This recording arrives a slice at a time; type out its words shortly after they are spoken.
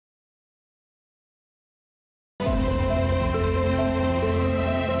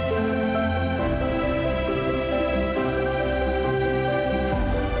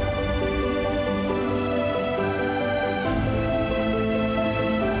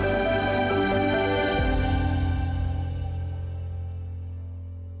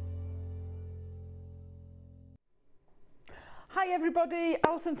everybody,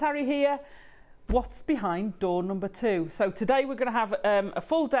 Alison here. What's behind door number 2? So today we're going to have a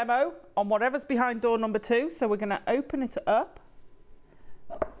full demo on whatever's behind door number 2. So we're going to open it up.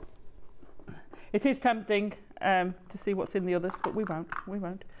 It is tempting to see what's in the others, but we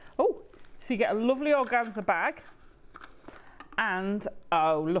won't. Oh, so you get a lovely organza bag. And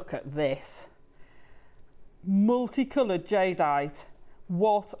oh, look at this. Multicoloured jadeite.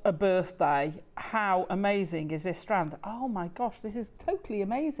 What a birthday. How amazing is this strand? Oh my gosh, this is totally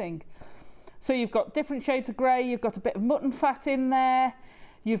amazing. So you've got different shades of grey, you've got a bit of mutton fat in there,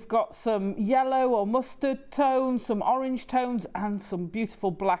 you've got some yellow or mustard tones, some orange tones, and some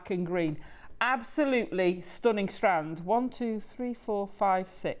beautiful black and green. Absolutely stunning strand. 1, 2, 3, 4, 5,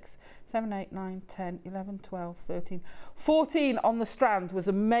 6, 7, 8, 9, 10, 11, 12, 13, 14 on the strand was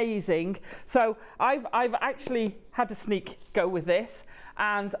amazing. So I've actually had a sneak go with this,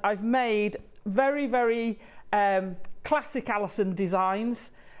 and I've made very classic Alison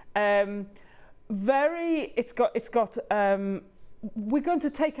designs. We're going to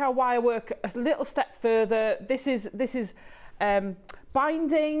take our wire work a little step further. This is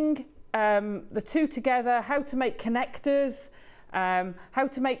binding the two together, how to make connectors, how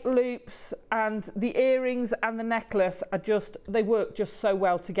to make loops, and the earrings and the necklace are they work just so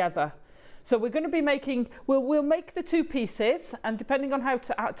well together. So we're going to be making, we'll make the two pieces, and depending on how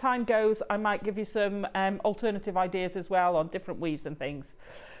time goes, I might give you some alternative ideas as well on different weaves and things.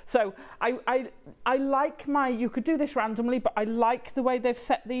 So I like you could do this randomly, but I like the way they've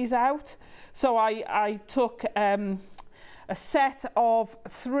set these out. So I took a set of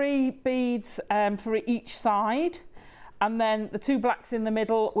 3 beads for each side, and then the 2 blacks in the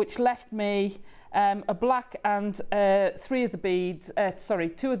middle, which left me a black and 2 of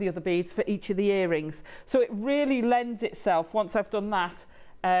the other beads for each of the earrings. So it really lends itself, once I've done that,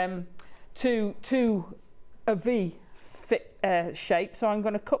 to a V fit shape. So I'm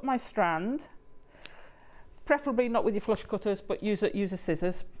going to cut my strand, preferably not with your flush cutters, but use a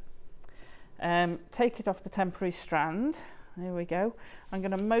scissors. Take it off the temporary strand. There we go. I'm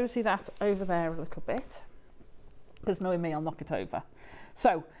going to mosey that over there a little bit, because knowing me, I'll knock it over.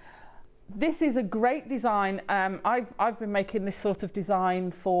 So this is a great design. I've been making this sort of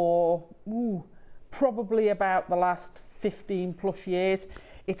design for probably about the last 15 plus years.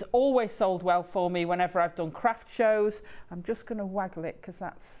 It's always sold well for me whenever I've done craft shows. I'm just going to waggle it because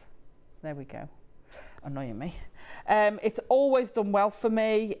there we go, annoying me. It's always done well for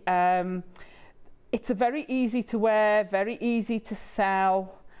me. It's a very easy to wear, very easy to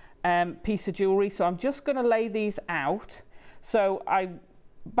sell piece of jewellery. So I'm just going to lay these out. So I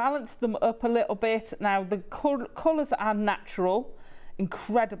balance them up a little bit. Now the colours are natural,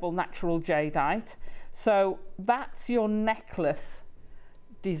 incredible natural jadeite. So that's your necklace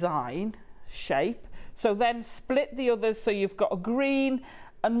design shape. So then split the others, so you've got a green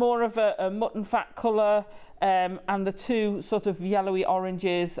and more of a mutton fat colour, and the 2 sort of yellowy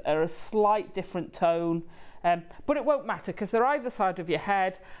oranges are a slight different tone, but it won't matter because they're either side of your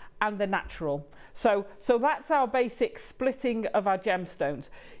head and they're natural. So that's our basic splitting of our gemstones.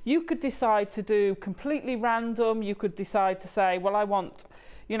 You could decide to do completely random. You could decide to say, well, I want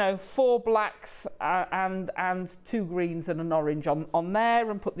 4 blacks and 2 greens and an orange on there,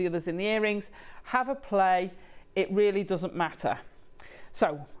 and put the others in the earrings. Have a play. It really doesn't matter.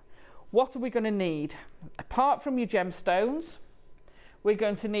 So what are we going to need? Apart from your gemstones, we're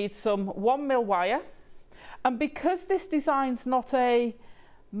going to need some 1mm wire. And because this design's not a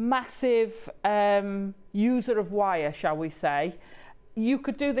massive user of wire, shall we say, you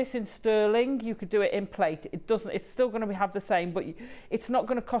could do this in sterling, you could do it in plate. It's still going to have the same, but it's not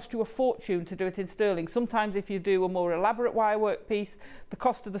going to cost you a fortune to do it in sterling. Sometimes if you do a more elaborate wire work piece, the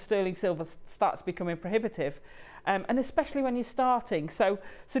cost of the sterling silver starts becoming prohibitive, and especially when you're starting. So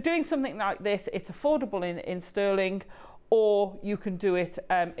doing something like this, it's affordable in sterling, or you can do it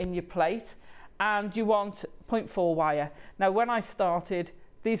in your plate, and you want 0.4 wire. Now when I started,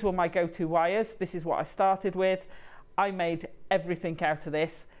 these were my go-to wires. This is what I started with. I made everything out of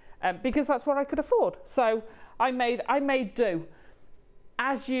this because that's what I could afford. So I made do.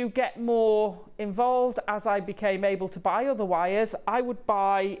 As you get more involved, as I became able to buy other wires, I would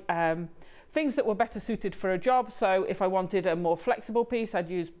buy things that were better suited for a job. So if I wanted a more flexible piece, I'd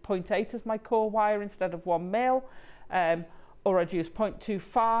use 0.8 as my core wire instead of 1mm, or I'd use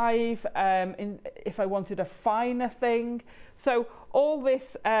 0.25 if I wanted a finer thing. So all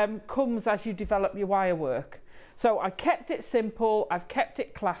this comes as you develop your wire work. So I kept it simple, I've kept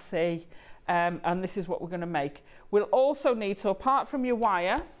it classy, and this is what we're going to make. We'll also need, so apart from your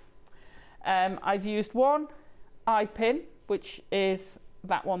wire, I've used 1 eye pin, which is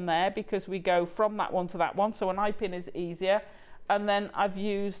that one there, because we go from that one to that one, so an eye pin is easier, and then I've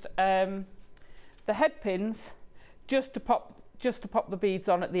used the head pins just to pop the beads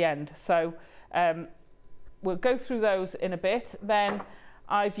on at the end. So we'll go through those in a bit. Then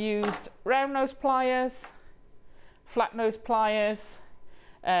I've used round nose pliers, flat nose pliers,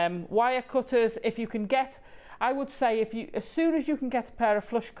 wire cutters. If you can get, I would say, as soon as you can get a pair of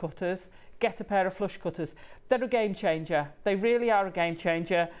flush cutters, get a pair of flush cutters. They're a game changer. They really are a game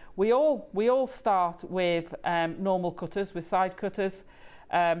changer. We all start with normal cutters, with side cutters,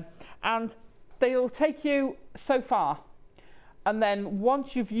 and they'll take you so far. And then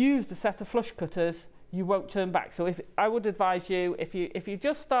once you've used a set of flush cutters, you won't turn back. So I would advise you, if you're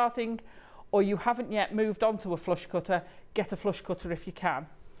just starting or you haven't yet moved on to a flush cutter, get a flush cutter if you can.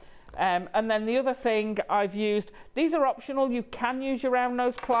 And then the other thing I've used, these are optional, you can use your round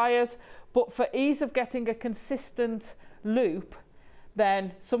nose pliers, but for ease of getting a consistent loop,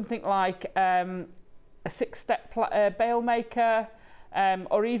 then something like a 6-step bail maker,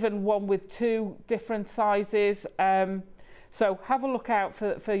 or even one with 2 different sizes. So have a look out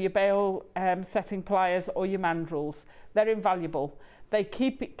for your bail setting pliers or your mandrels. They're invaluable. They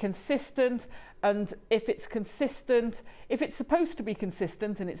keep it consistent, and if it's consistent, if it's supposed to be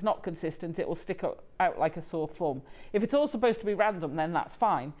consistent and it's not consistent, it will stick out like a sore thumb. If it's all supposed to be random, then that's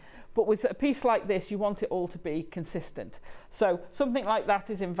fine. But with a piece like this, you want it all to be consistent. So something like that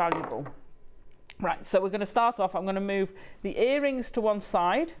is invaluable. Right, so we're going to start off. I'm going to move the earrings to one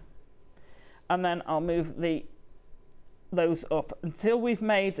side, and then I'll move those up until we've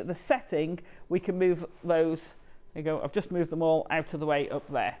made the setting. We can move those. There you go. I've just moved them all out of the way up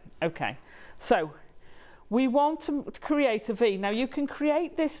there. Okay, so we want to create a V. Now you can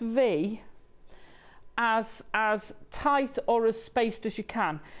create this V as tight or as spaced as you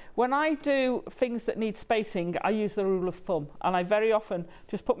can. When I do things that need spacing, I use the rule of thumb, and I very often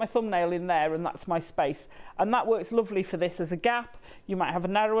just put my thumbnail in there and that's my space, and that works lovely for this as a gap. You might have a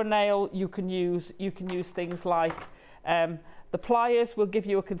narrower nail. You can use things like the pliers will give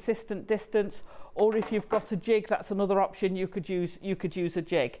you a consistent distance, or if you've got a jig, that's another option. You could use a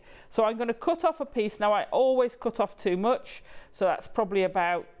jig. So I'm going to cut off a piece. Now I always cut off too much, so that's probably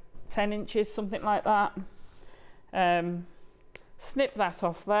about 10 inches, something like that. Snip that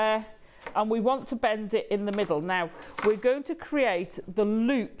off there, and we want to bend it in the middle. Now we're going to create the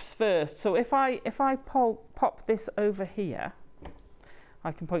loops first. So if I pop this over here,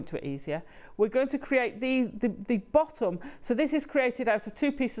 I can point to it easier. We're going to create the bottom. So this is created out of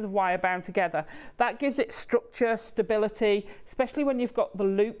 2 pieces of wire bound together. That gives it structure, stability, especially when you've got the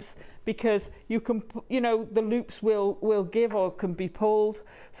loops, because you can, the loops will give or can be pulled.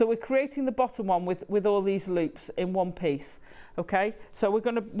 So we're creating the bottom one with all these loops in one piece. Okay, so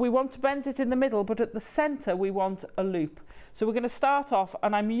we want to bend it in the middle, but at the center we want a loop. So we're going to start off,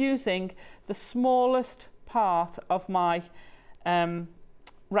 and I'm using the smallest part of my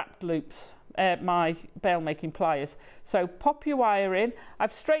wrapped loops, my bail making pliers. So pop your wire in.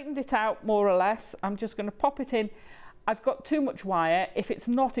 I've straightened it out more or less. I'm just going to pop it in. I've got too much wire. If it's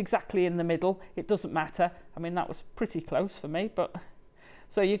not exactly in the middle, it doesn't matter. I mean, that was pretty close for me, but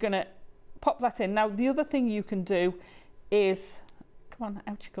so you're going to pop that in. Now the other thing you can do is, come on,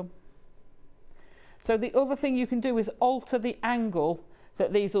 out you come. So the other thing you can do is alter the angle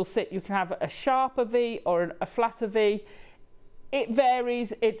that these will sit. You can have a sharper V or a flatter V. It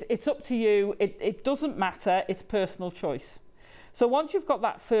varies, it's up to you, it doesn't matter, it's personal choice. So once you've got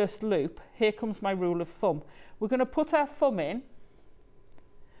that first loop, here comes my rule of thumb. We're going to put our thumb in,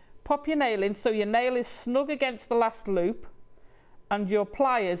 pop your nail in so your nail is snug against the last loop, and your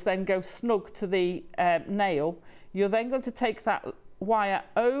pliers then go snug to the nail. You're then going to take that wire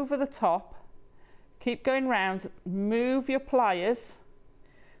over the top, keep going round, move your pliers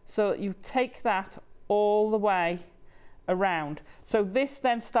so that you take that all the way around. So this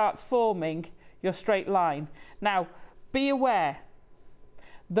then starts forming your straight line. Now be aware,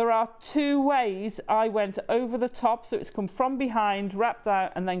 there are 2 ways I went over the top, so it's come from behind, wrapped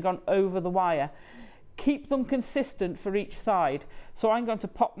out, and then gone over the wire. Keep them consistent for each side. So I'm going to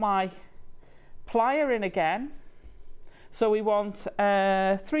pop my plier in again. So we want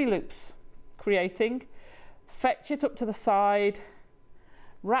 3 loops creating, fetch it up to the side,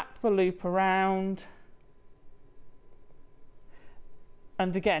 wrap the loop around,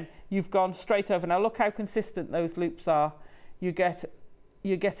 and again you've gone straight over. Now look how consistent those loops are. You're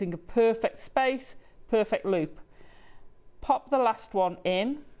getting a perfect space, perfect loop. Pop the last one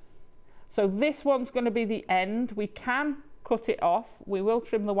in. So this one's going to be the end. We can cut it off, we will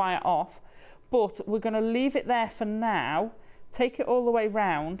trim the wire off, but we're going to leave it there for now. Take it all the way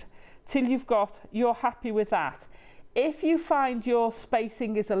round till you're happy with that. If you find your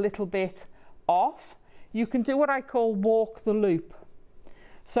spacing is a little bit off, you can do what I call walk the loop.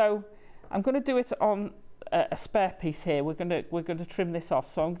 So I'm going to do it on a spare piece here. We're going to trim this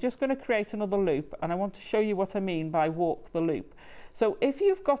off. So I'm just going to create another loop, and I want to show you what I mean by walk the loop. So if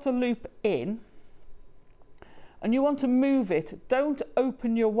you've got a loop in and you want to move it, don't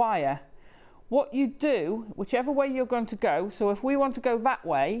open your wire. What you do, whichever way you're going to go, so if we want to go that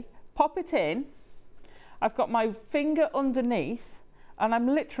way, pop it in. I've got my finger underneath and I'm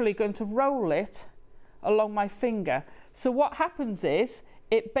literally going to roll it along my finger. So what happens is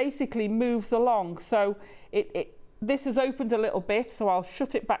it basically moves along. So this has opened a little bit, so I'll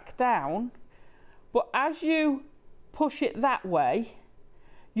shut it back down. But as you push it that way,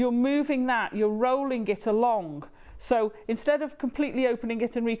 you're moving that, you're rolling it along. So instead of completely opening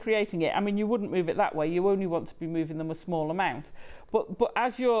it and recreating it, I mean, you wouldn't move it that way. You only want to be moving them a small amount. But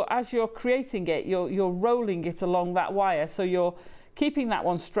as you're creating it, you're rolling it along that wire. So you're keeping that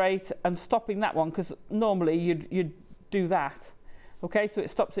one straight and stopping that one, because normally you'd do that. Okay, so it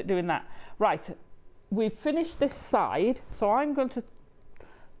stops it doing that. Right, we've finished this side, so I'm going to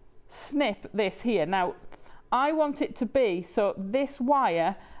snip this here. Now, I want it to be so this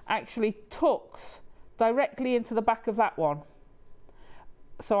wire actually tucks directly into the back of that one.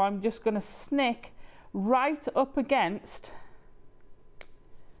 So I'm just going to snick right up against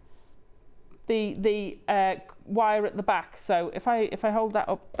the wire at the back. So if I hold that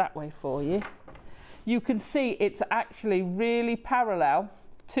up that way for you, you can see it's actually really parallel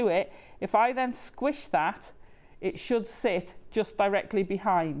to it. If I then squish that, it should sit just directly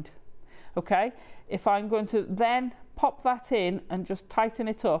behind. Okay, if I'm going to then pop that in and just tighten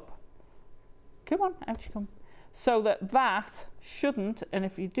it up, come on, out you come, so that shouldn't, and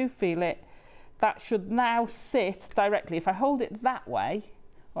if you do feel it, that should now sit directly. If I hold it that way,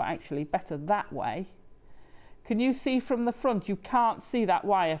 or actually better that way, can you see from the front? You can't see that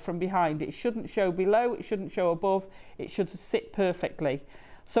wire from behind. It shouldn't show below, it shouldn't show above, it should sit perfectly.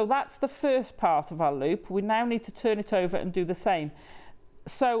 So that's the first part of our loop. We now need to turn it over and do the same.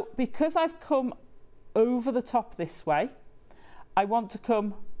 So because I've come over the top this way, I want to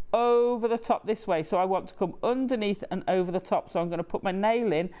come over the top this way. So I want to come underneath and over the top. So I'm going to put my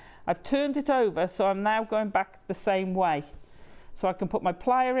nail in. I've turned it over, so I'm now going back the same way. So I can put my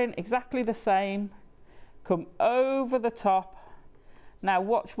plier in exactly the same, come over the top. Now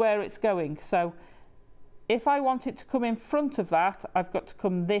watch where it's going. So if I want it to come in front of that, I've got to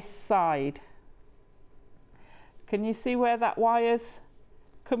come this side. Can you see where that wire's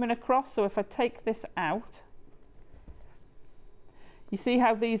coming across? So if I take this out, you see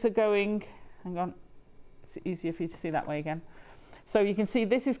how these are going, hang on, it's easier for you to see that way again. So you can see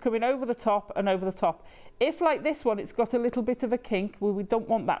this is coming over the top and over the top. If like this one, it's got a little bit of a kink, well, we don't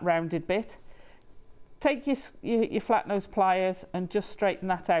want that rounded bit. Take your flat nose pliers and just straighten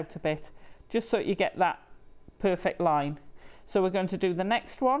that out a bit, just so you get that perfect line. So we're going to do the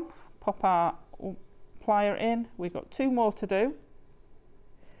next one, pop our plier in. We've got 2 more to do,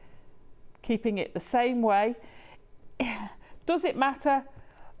 keeping it the same way. Does it matter?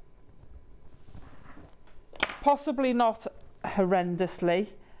 Possibly not horrendously.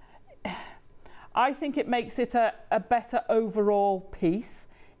 I think it makes it a better overall piece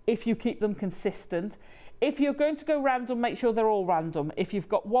if you keep them consistent. If you're going to go random, make sure they're all random. If you've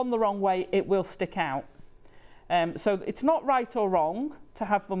got one the wrong way, it will stick out. So it's not right or wrong to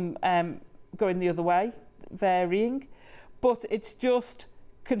have them going the other way, varying, but it's just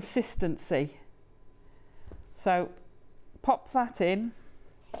consistency. So pop that in.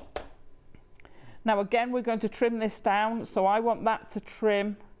 Now again, we're going to trim this down, so I want that to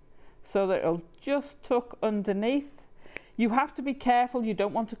trim so that it'll just tuck underneath. You have to be careful, you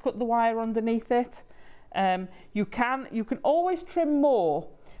don't want to cut the wire underneath it. You can always trim more,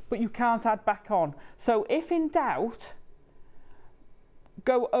 but you can't add back on. So if in doubt,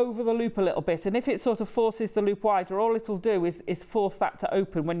 go over the loop a little bit, and if it sort of forces the loop wider, all it'll do is force that to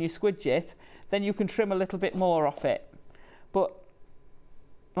open when you squidge it, then you can trim a little bit more off it. But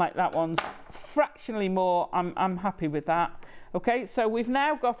like that one's fractionally more, I'm happy with that. Okay, so we've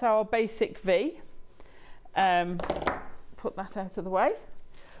now got our basic V. Put that out of the way.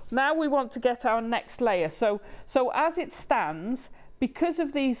 Now we want to get our next layer. So as it stands, because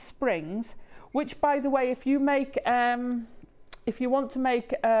of these springs, which by the way, if you make, if you want to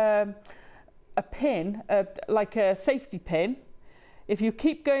make a pin, like a safety pin, if you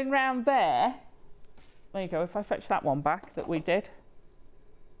keep going round there you go, if I fetch that one back that we did.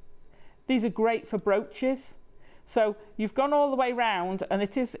 These are great for brooches. So you've gone all the way round, and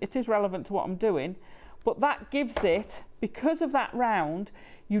it is relevant to what I'm doing. but that gives it, because of that round,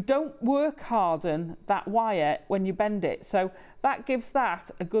 you don't work harden that wire when you bend it. So that gives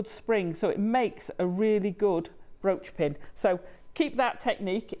that a good spring. So it makes a really good brooch pin. So keep that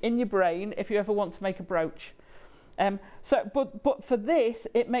technique in your brain if you ever want to make a brooch. But for this,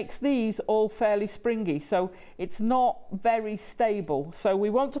 it makes these all fairly springy. So it's not very stable. So we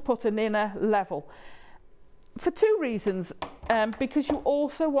want to put an inner level for two reasons. Because you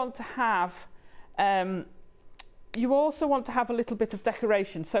also want to have a little bit of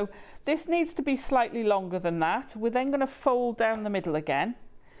decoration. So this needs to be slightly longer than that. We're then going to fold down the middle again,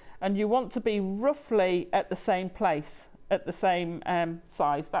 and you want to be roughly at the same place, at the same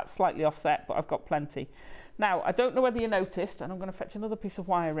size. That's slightly offset, but I've got plenty. Now, I don't know whether you noticed, and I'm going to fetch another piece of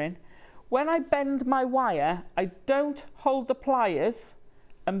wire in. When I bend my wire, I don't hold the pliers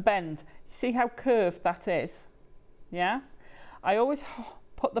and bend. You see how curved that is? Yeah? I always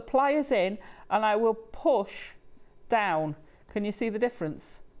put the pliers in and I will push down. Can you see the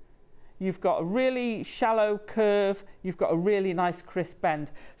difference? You've got a really shallow curve, you've got a really nice crisp bend.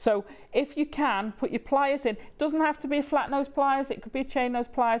 So if you can, put your pliers in. It doesn't have to be a flat nose pliers, it could be a chain nose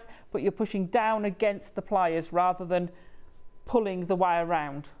pliers, but you're pushing down against the pliers rather than pulling the wire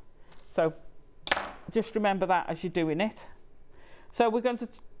round. So just remember that as you're doing it. So we're going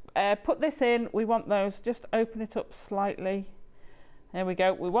to put this in. We want those, just open it up slightly. There we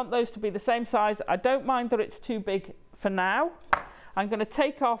go. We want those to be the same size. I don't mind that it's too big for now. I'm going to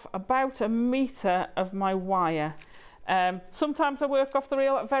take off about 1 metre of my wire. Sometimes I work off the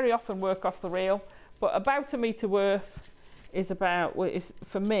reel, I very often work off the reel, but about 1 metre worth is about,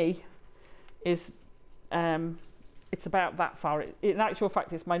 for me, it's about that far. In actual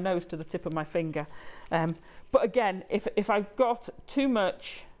fact, it's my nose to the tip of my finger. But again, if I've got too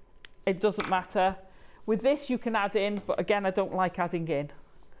much, it doesn't matter. With this, you can add in, but again, I don't like adding in.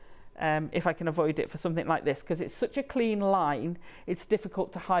 If I can avoid it for something like this, because it's such a clean line, it's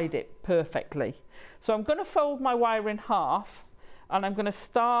difficult to hide it perfectly. So I'm going to fold my wire in half, and I'm going to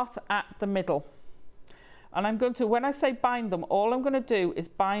start at the middle. And I'm going to, when I say bind them, all I'm going to do is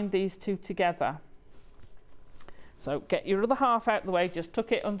bind these two together. So get your other half out of the way, just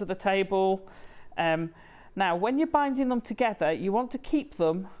tuck it under the table. Now, when you're binding them together, you want to keep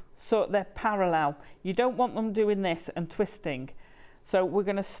them so they're parallel. You don't want them doing this and twisting. So we're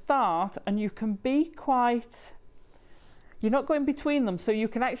going to start, and you can be quite, you're not going between them, so you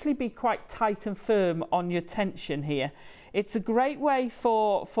can actually be quite tight and firm on your tension here. It's a great way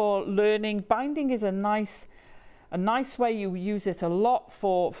for learning. Binding is a nice way. You use it a lot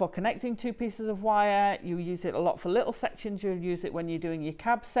for connecting two pieces of wire. You use it a lot for little sections. You'll use it when you're doing your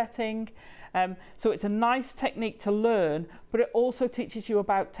cab setting. So it's a nice technique to learn, but it also teaches you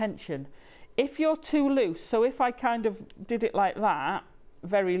about tension. If you're too loose, so if I kind of did it like that,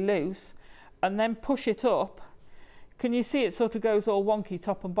 very loose, and then push it up, can you see it sort of goes all wonky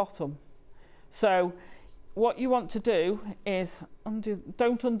top and bottom? So what you want to do is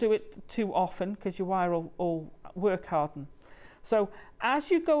don't undo it too often, because your wire will work harden. So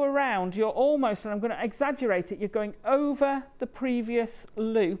as you go around, you're almost, and I'm going to exaggerate it, you're going over the previous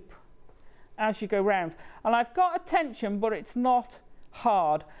loop as you go round. And I've got a tension, but it's not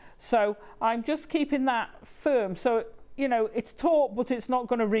hard. So I'm just keeping that firm. So, you know, it's taut, but it's not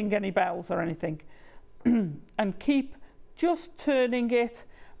going to ring any bells or anything. And keep just turning it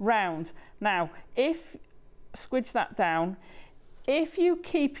round. Now, squidge that down. If you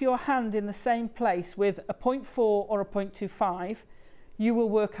keep your hand in the same place with a 0.4 or a 0.25, you will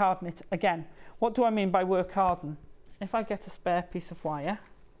work harden it again. What do I mean by work harden? If I get a spare piece of wire.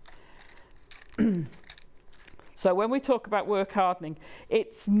 So when we talk about work hardening,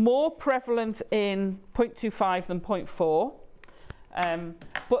 it's more prevalent in 0.25 than 0.4.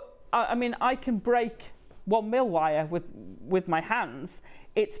 But I mean, I can break 1 mil wire with my hands.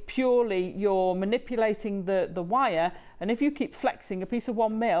 It's purely you're manipulating the wire, and if you keep flexing a piece of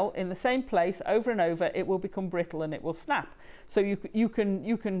 1 mil in the same place over and over, it will become brittle and it will snap. So you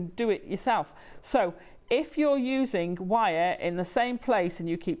can do it yourself. So if you're using wire in the same place and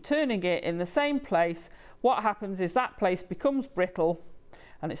you keep turning it in the same place, what happens is that place becomes brittle,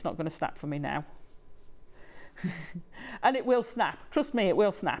 and it's not going to snap for me now. And it will snap. Trust me, it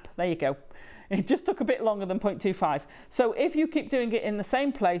will snap. There you go. It just took a bit longer than 0.25. So if you keep doing it in the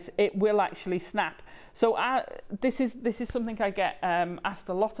same place, it will actually snap. So this is something I get asked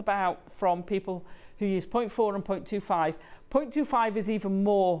a lot about from people who use 0.4 and 0.25. 0.25 is even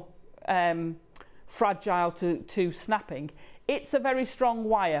more fragile to snapping. It's a very strong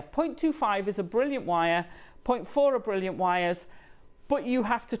wire. 0.25 is a brilliant wire, 0.4 are brilliant wires, but you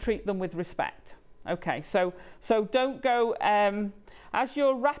have to treat them with respect. Okay, so don't go, as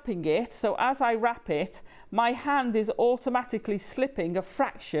you're wrapping it, so as I wrap it, my hand is automatically slipping a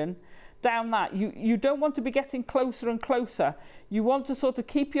fraction down that. You don't want to be getting closer and closer. You want to sort of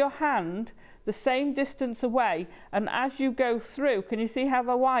keep your hand the same distance away, and as you go through, can you see how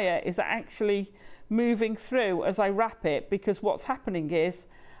the wire is actually moving through as I wrap it? Because what's happening is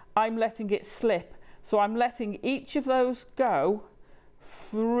I'm letting it slip. So I'm letting each of those go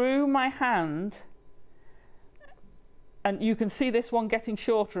through my hand, and you can see this one getting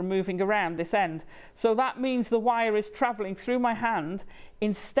shorter and moving around this end. So that means the wire is travelling through my hand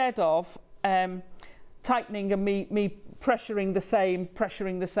instead of tightening and me pressuring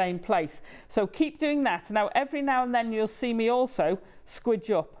the same place. So keep doing that. Now every now and then you'll see me also squidge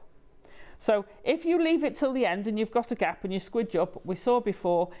up. So if you leave it till the end and you've got a gap and you squidge up, we saw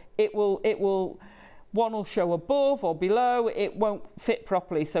before, one will show above or below, it won't fit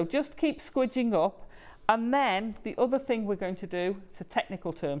properly. So just keep squidging up. And then the other thing we're going to do, it's a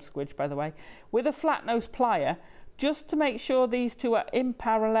technical term, squidge by the way, with a flat nose plier, just to make sure these two are in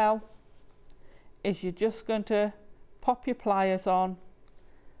parallel, is you're just going to pop your pliers on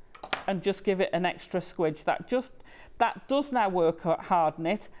and just give it an extra squidge. That does now work harden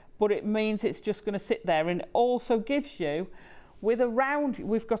it, but it means it's just going to sit there, and it also gives you, with a round,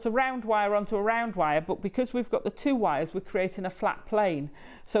 we've got a round wire onto a round wire, but because we've got the two wires, we're creating a flat plane.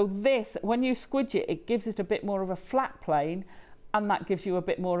 So this, when you squidge it, it gives it a bit more of a flat plane, and that gives you a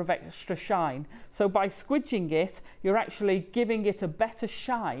bit more of extra shine. So by squidging it, you're actually giving it a better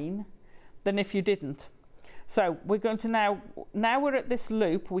shine than if you didn't. So we're going to now we're at this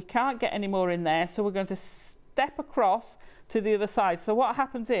loop, we can't get any more in there, so we're going to step across to the other side. So what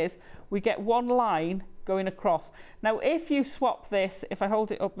happens is we get one line going across. Now if you swap this, if I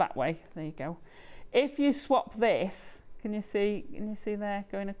hold it up that way, there you go. If you swap this, can you see there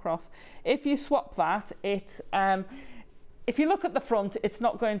going across? If you swap that, if you look at the front, it's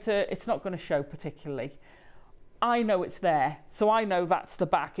not going to show particularly. I know it's there, so I know that's the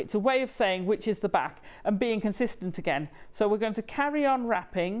back. It's a way of saying which is the back and being consistent again. So we're going to carry on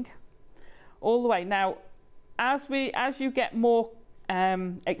wrapping all the way. Now, as you get more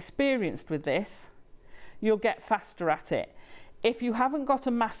experienced with this, you'll get faster at it. If you haven't got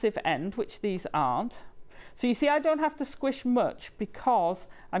a massive end, which these aren't, so you see I don't have to squish much because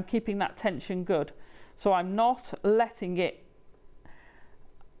I'm keeping that tension good. So I'm not letting it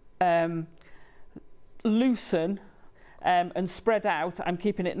loosen and spread out. I'm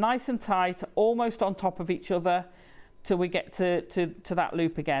keeping it nice and tight, almost on top of each other till we get to that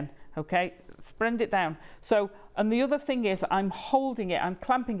loop again. Okay, spread it down. So, and the other thing is I'm holding it, I'm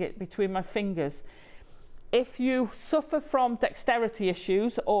clamping it between my fingers. If you suffer from dexterity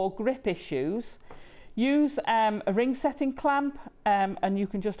issues or grip issues, use a ring setting clamp, and you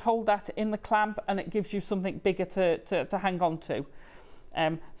can just hold that in the clamp and it gives you something bigger to hang on to.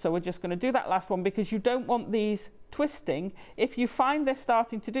 So we're just going to do that last one because you don't want these twisting. If you find they're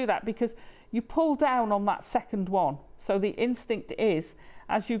starting to do that, because you pull down on that second one, so the instinct is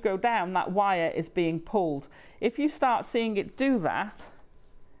as you go down that wire is being pulled. If you start seeing it do that,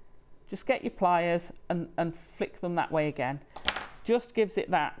 just get your pliers and flick them that way again. Just gives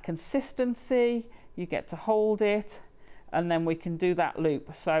it that consistency, you get to hold it, and then we can do that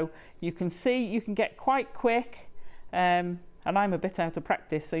loop. So you can see you can get quite quick, and I'm a bit out of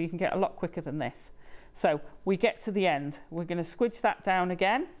practice, so you can get a lot quicker than this. So we get to the end, we're going to squidge that down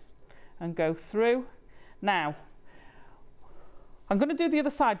again and go through. Now I'm going to do the other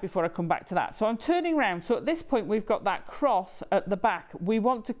side before I come back to that. So I'm turning around, so at this point we've got that cross at the back, we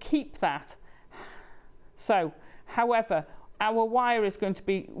want to keep that. So however, our wire is going to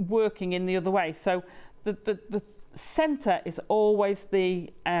be working in the other way, so the center is always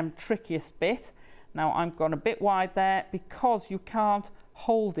the trickiest bit. Now I've gone a bit wide there because you can't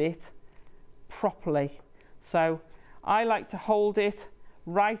hold it properly. So I like to hold it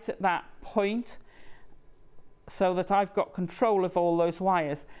right at that point so that I've got control of all those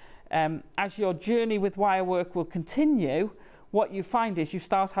wires. As your journey with wire work will continue, what you find is you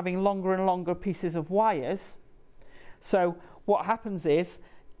start having longer and longer pieces of wires. So what happens is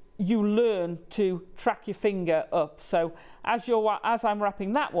you learn to track your finger up. So as I'm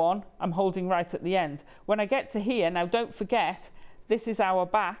wrapping that one, I'm holding right at the end. When I get to here, now don't forget, this is our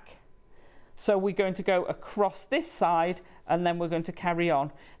back. So we're going to go across this side and then we're going to carry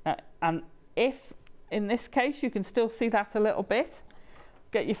on. Now, and if in this case, you can still see that a little bit,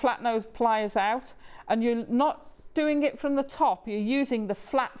 get your flat nose pliers out, and you're not doing it from the top, you're using the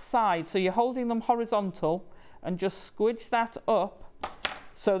flat side. So you're holding them horizontal and just squidge that up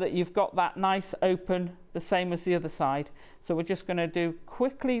so that you've got that nice open, the same as the other side. So we're just going to do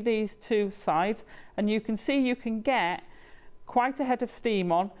quickly these two sides, and you can see you can get quite a head of steam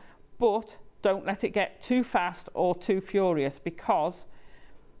on, but don't let it get too fast or too furious, because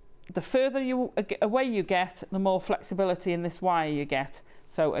the further away you get, the more flexibility in this wire you get.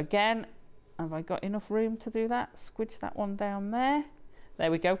 So again, have I got enough room to do that? Squidge that one down there.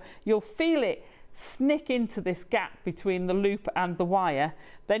 There we go. You'll feel it snick into this gap between the loop and the wire.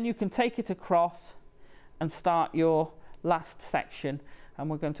 Then you can take it across and start your last section. And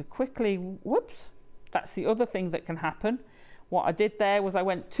we're going to quickly, whoops, that's the other thing that can happen. What I did there was I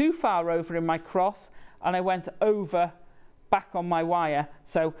went too far over in my cross and I went over back on my wire.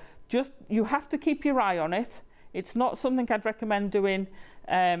 So just, you have to keep your eye on it. It's not something I'd recommend doing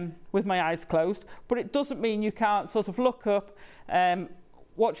with my eyes closed, but it doesn't mean you can't sort of look up,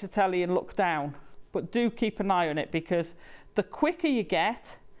 watch the telly and look down. But do keep an eye on it, because the quicker you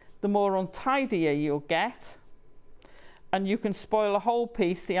get, the more untidier you'll get, and you can spoil a whole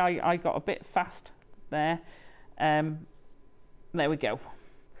piece. See, I got a bit fast there. There we go.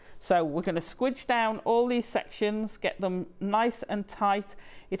 So we're going to squidge down all these sections, get them nice and tight.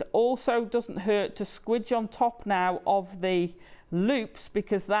 It also doesn't hurt to squidge on top now of the loops,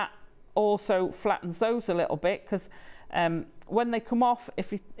 because that also flattens those a little bit, because when they come off,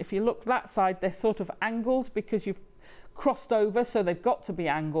 if you look that side, they're sort of angled because you've crossed over, so they've got to be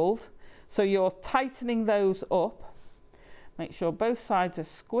angled. So you're tightening those up. Make sure both sides are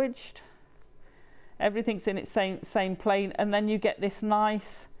squidged. Everything's in its same plane, and then you get this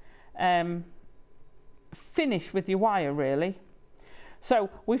nice finish with your wire, really. So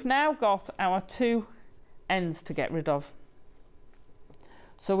we've now got our two ends to get rid of.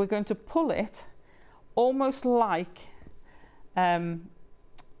 So we're going to pull it almost like a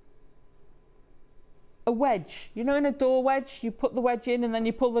wedge. You know, in a door wedge, you put the wedge in and then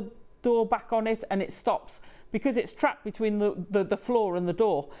you pull the door back on it and it stops, because it's trapped between the floor and the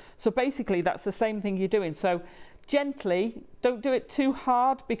door. So basically that's the same thing you're doing. So gently, don't do it too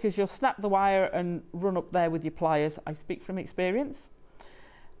hard, because you'll snap the wire and run up there with your pliers. I speak from experience.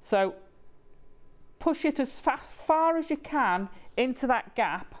 So push it as far as you can into that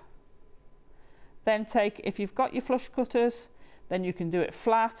gap. Then take, if you've got your flush cutters, then you can do it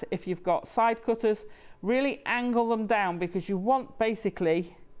flat. If you've got side cutters, really angle them down, because you want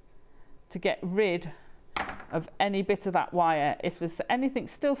basically to get rid of any bit of that wire. If there's anything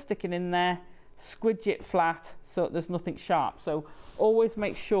still sticking in there, squidge it flat so that there's nothing sharp. So always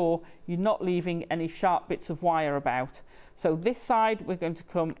make sure you're not leaving any sharp bits of wire about. So this side, we're going to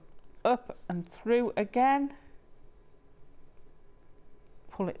come up and through again,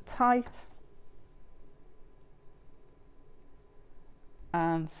 pull it tight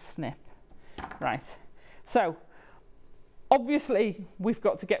and snip. Right, so obviously we've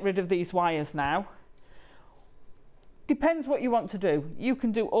got to get rid of these wires now. Depends what you want to do. You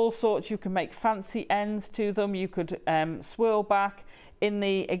can do all sorts. You can make fancy ends to them. You could swirl back. In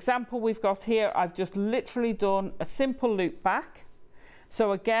the example we've got here, I've just literally done a simple loop back.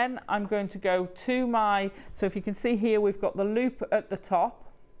 So again, I'm going to go to my, so if you can see here, we've got the loop at the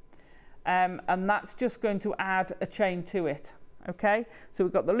top, and that's just going to add a chain to it. Okay, so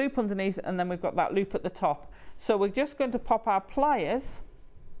we've got the loop underneath and then we've got that loop at the top. So we're just going to pop our pliers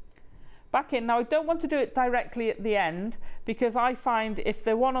back in. Now I don't want to do it directly at the end, because I find if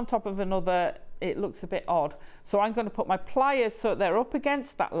they're one on top of another, it looks a bit odd. So I'm going to put my pliers so they're up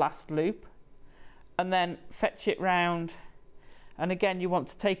against that last loop, and then fetch it round. And again, you want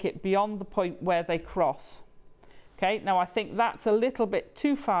to take it beyond the point where they cross. Okay, now I think that's a little bit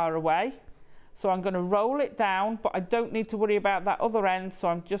too far away. So I'm going to roll it down, but I don't need to worry about that other end. So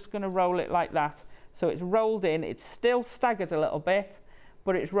I'm just going to roll it like that. So it's rolled in. It's still staggered a little bit,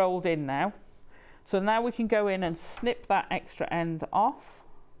 but it's rolled in now. So now we can go in and snip that extra end off.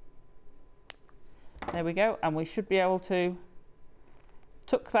 There we go. And we should be able to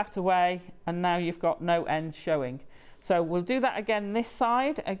tuck that away. And now you've got no end showing. So we'll do that again this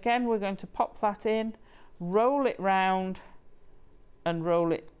side. Again, we're going to pop that in, roll it round and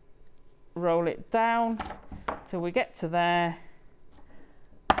roll it down till we get to there.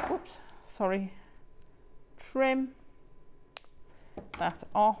 Whoops, sorry. Trim that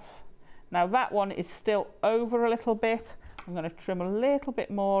off. Now that one is still over a little bit. I'm going to trim a little bit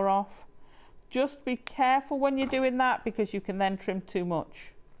more off. Just be careful when you're doing that, because you can then trim too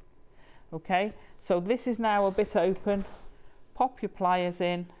much. Okay, so this is now a bit open. Pop your pliers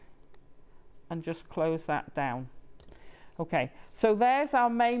in and just close that down. Okay, so there's our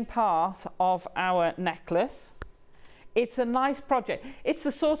main part of our necklace. It's a nice project. It's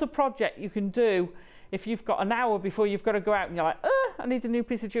the sort of project you can do if you've got an hour before you've got to go out and you're like, I need a new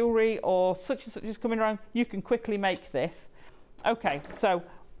piece of jewellery, or such and such is coming around. You can quickly make this. Okay, so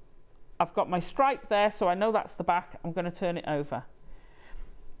I've got my stripe there, so I know that's the back. I'm going to turn it over.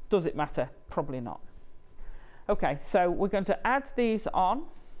 Does it matter? Probably not. Okay, so we're going to add these on.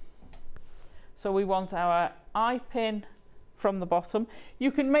 So we want our eye pin from the bottom. You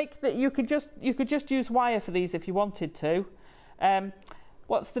can make that. You could just use wire for these if you wanted to.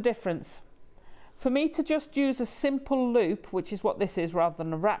 What's the difference? For me to just use a simple loop, which is what this is, rather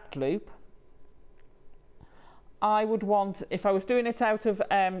than a wrapped loop, I would want, if I was doing it out of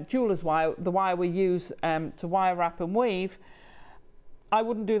jeweller's wire, the wire we use to wire wrap and weave, I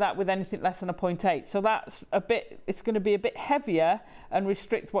wouldn't do that with anything less than a 0.8. So that's a bit, it's going to be a bit heavier and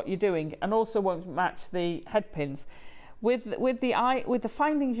restrict what you're doing, and also won't match the head pins. With the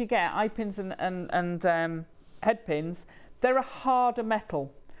findings you get, eye pins and head pins, they're a harder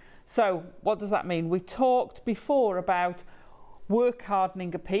metal. So what does that mean? We talked before about work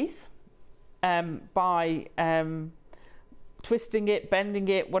hardening a piece by twisting it, bending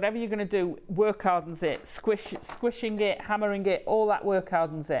it, whatever you're going to do, work hardens it. Squishing it, hammering it, all that work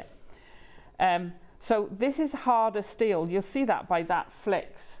hardens it. So this is harder steel. You'll see that by that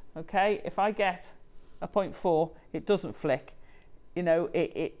flicks. Okay, if I get a 0.4, it doesn't flick. You know,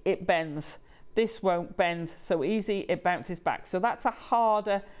 it bends. This won't bend so easy, it bounces back. So that's a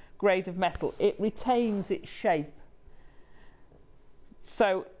harder grade of metal. It retains its shape.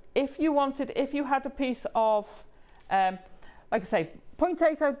 So if you had a piece of, like I say,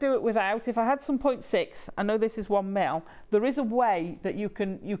 0.8 I'd do it without. If I had some 0.6, I know this is 1 mil, there is a way that you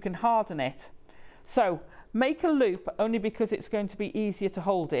can harden it. So make a loop, only because it's going to be easier to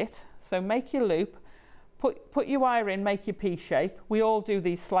hold it. So make your loop, put your wire in, make your P shape. We all do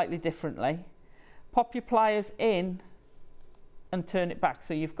these slightly differently. Pop your pliers in and turn it back.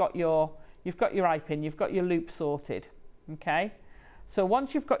 So you've got your eye pin, you've got your loop sorted. Okay. So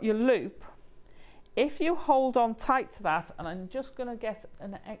once you've got your loop, if you hold on tight to that, and I'm just going to get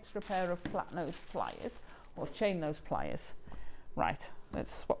an extra pair of flat nose pliers or chain nose pliers. Right,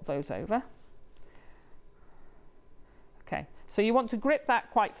 let's swap those over. Okay, so you want to grip that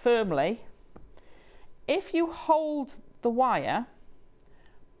quite firmly. If you hold the wire,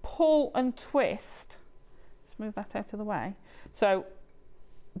 pull and twist, let's move that out of the way. So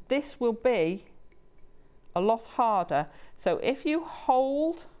this will be a lot harder. So if you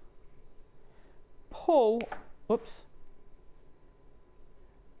hold, pull, whoops,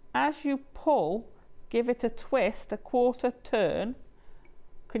 as you pull, give it a twist, a quarter turn.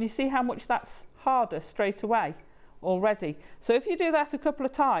 Can you see how much that's harder straight away already? So if you do that a couple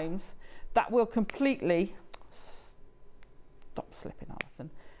of times, that will completely, stop slipping, Alison,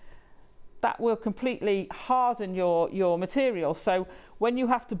 that will completely harden your material. So when you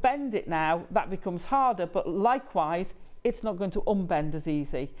have to bend it now, that becomes harder, but likewise, it's not going to unbend as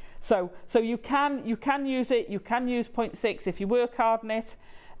easy. So you can use it, you can use 0.6 if you work harden it.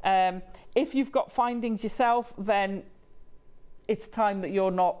 If you've got findings yourself, then it's time that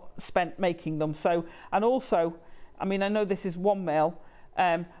you're not spent making them. So, and also, I mean, I know this is 1 mil,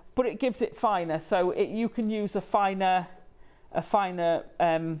 but it gives it finer. So you can use a finer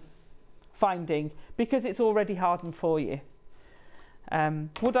finding because it's already hardened for you.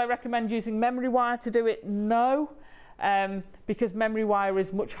 Would I recommend using memory wire to do it? No, because memory wire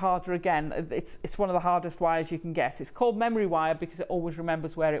is much harder again. It's one of the hardest wires you can get. It's called memory wire because it always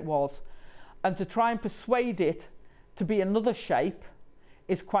remembers where it was. And to try and persuade it to be another shape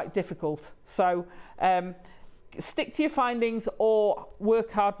is quite difficult. So stick to your findings or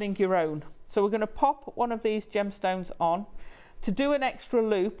work hardening your own. So we're going to pop one of these gemstones on. To do an extra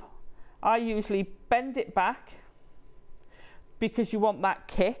loop, I usually bend it back because you want that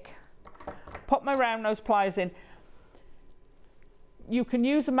kick. Pop my round nose pliers in. You can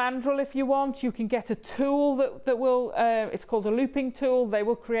use a mandrel if you want. You can get a tool that will, it's called a looping tool. They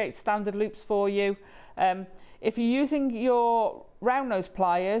will create standard loops for you. If you're using your round nose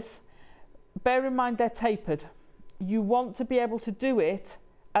pliers, bear in mind they're tapered. You want to be able to do it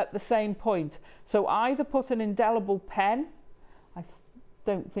at the same point. So either put an indelible pen, I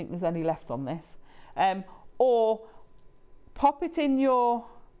don't think there's any left on this, or pop it in your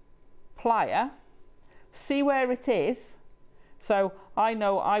plier, see where it is. So I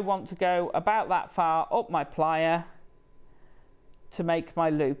know I want to go about that far up my plier to make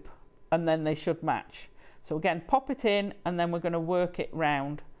my loop, and then they should match. So again, pop it in, and then we're going to work it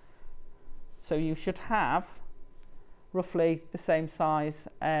round. So you should have roughly the same size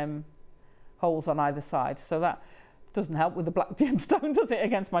holes on either side. So that doesn't help with the black gemstone, does it,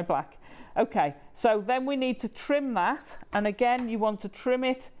 against my black? Okay, so then we need to trim that, and again you want to trim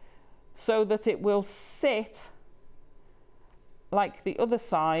it so that it will sit like the other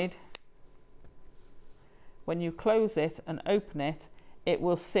side. When you close it and open it, it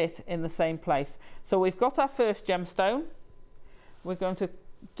will sit in the same place. So we've got our first gemstone. We're going to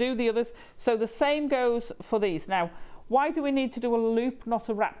do the others. So the same goes for these. Now, why do we need to do a loop, not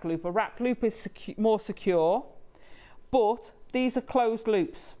a wrapped loop? A wrapped loop is more secure, but these are closed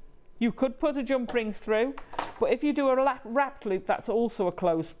loops. You could put a jump ring through, but if you do a wrapped loop, that's also a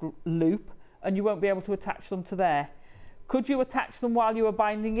closed loop, and you won't be able to attach them to there. Could you attach them while you were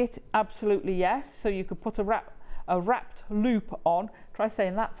binding it? Absolutely yes. So you could put a wrapped loop on. Try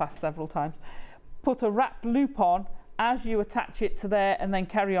saying that fast several times. Put a wrapped loop on as you attach it to there and then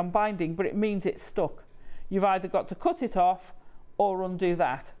carry on binding, but it means it's stuck. You've either got to cut it off or undo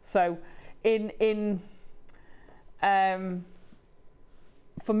that. So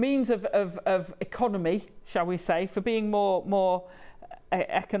for means of economy, shall we say, for being more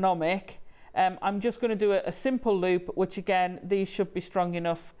economic, I'm just going to do a simple loop, which again, these should be strong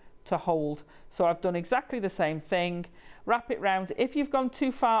enough to hold. So I've done exactly the same thing. Wrap it round. If you've gone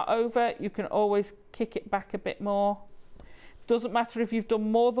too far over, you can always kick it back a bit more. Doesn't matter if you've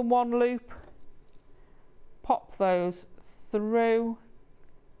done more than one loop. Pop those through.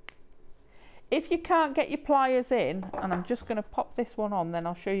 If you can't get your pliers in, and I'm just going to pop this one on, then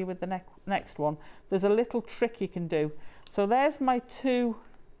I'll show you with the next one. There's a little trick you can do. So there's my two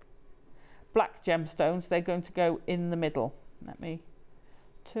black gemstones. They're going to go in the middle. Let me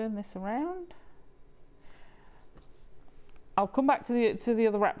turn this around. I'll come back to the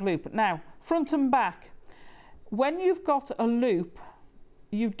other wrapped loop. Now, front and back. When you've got a loop,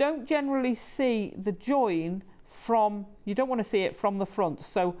 you don't generally see the join from, you don't want to see it from the front.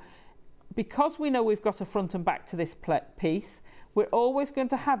 So because we know we've got a front and back to this piece, we're always going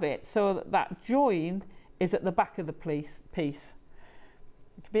to have it so that that join is at the back of the piece.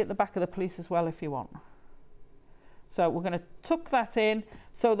 It can be at the back of the piece as well if you want. So we're going to tuck that in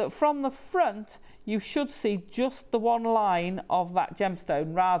so that from the front you should see just the one line of that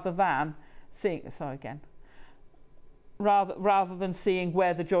gemstone rather than seeing, rather than seeing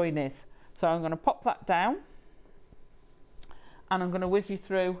where the join is. So I'm going to pop that down and I'm going to whiz you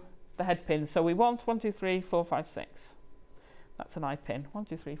through the head pins. So we want 1, 2, 3, 4, 5, 6. That's an eye pin. 1,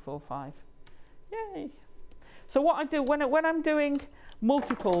 2, 3, 4, 5. Yay! So what I do when I'm doing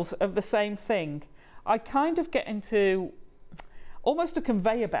multiples of the same thing, I kind of get into almost a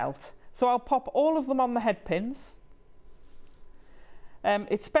conveyor belt. So I'll pop all of them on the head pins,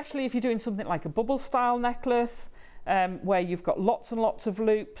 especially if you're doing something like a bubble style necklace, where you've got lots and lots of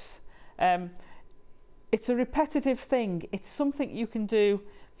loops. It's a repetitive thing. It's something you can do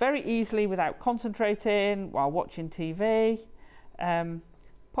very easily without concentrating while watching TV.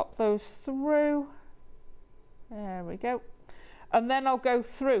 Pop those through. There we go. And then I'll go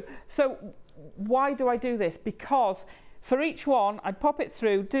through. So why do I do this? Because for each one, I'd pop it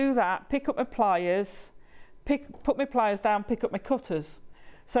through, do that, pick up my pliers, put my pliers down, pick up my cutters.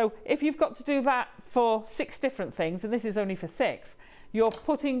 So if you've got to do that for 6 different things, and this is only for 6, you're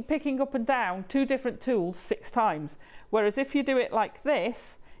picking up and down 2 different tools 6 times. Whereas if you do it like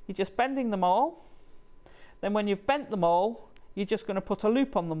this, you're just bending them all. Then when you've bent them all, you're just going to put a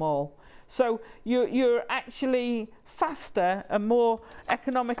loop on them all. So you're actually faster and more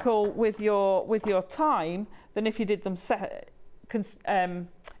economical with your time than if you did them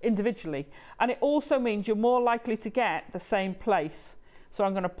individually. And it also means you're more likely to get the same place. So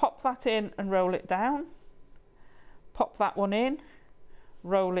I'm going to pop that in and roll it down. Pop that one in,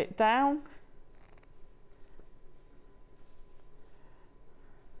 roll it down.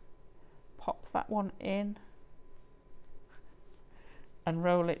 Pop that one in and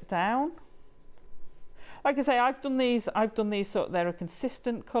roll it down. Like I say, I've done these so they're a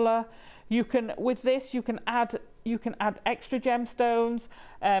consistent colour. You can, with this, you can add extra gemstones.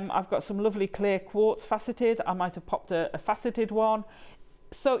 I've got some lovely clear quartz faceted. I might have popped a faceted one.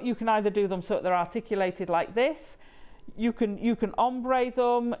 So you can either do them so that they're articulated like this. You can ombre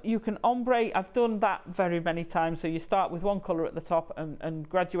them. You can ombre. I've done that very many times. So you start with one colour at the top and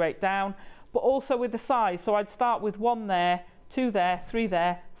graduate down, but also with the size. So I'd start with 1 there, 2 there, 3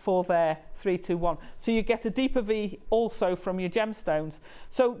 there, 4 there, 3, 2, 1. So you get a deeper V also from your gemstones.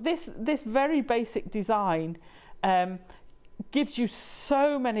 So this very basic design gives you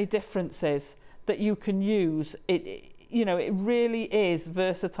so many differences that you can use. You know, it really is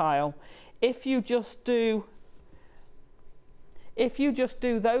versatile. If you just do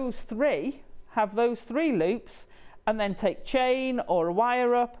those 3, have those 3 loops, and then take chain or a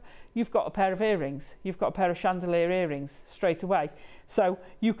wire up, you've got a pair of earrings. You've got a pair of chandelier earrings straight away. So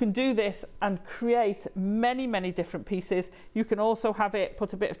you can do this and create many, many different pieces. You can also have it,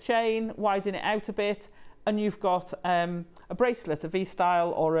 put a bit of chain, widen it out a bit, and you've got a bracelet, a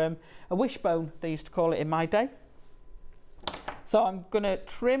V-style, or a wishbone, they used to call it in my day. So I'm going to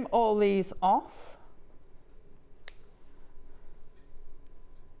trim all these off.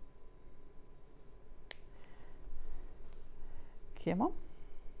 Come on.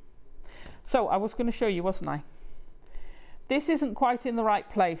 So I was going to show you, wasn't I? This isn't quite in the right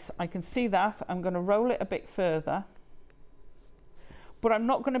place. I can see that. I'm going to roll it a bit further. But I'm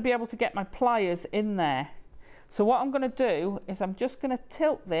not going to be able to get my pliers in there. So what I'm going to do is I'm just going to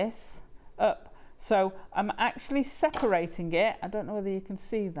tilt this up. So I'm actually separating it. I don't know whether you can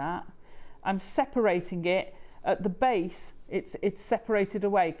see that. I'm separating it at the base. It's separated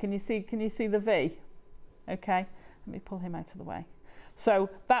away. Can you see the V? Okay. Let me pull him out of the way. So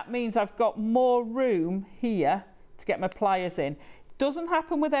that means I've got more room here to get my pliers in. It doesn't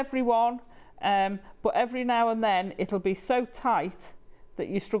happen with everyone, but every now and then it'll be so tight that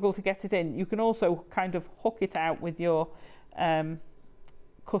you struggle to get it in. You can also kind of hook it out with your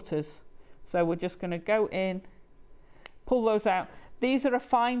cutters. So we're just going to go in, pull those out. These are a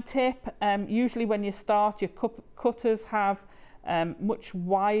fine tip. Usually when you start, your cutters have much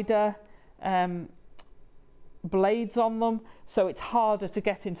wider blades on them, so it's harder to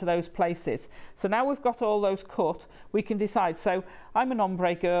get into those places. So now we've got all those cut, we can decide. So I'm an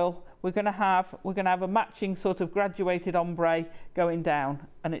ombre girl. We're going to have a matching sort of graduated ombre going down,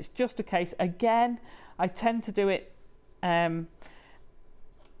 and it's just a case. Again, I tend to do it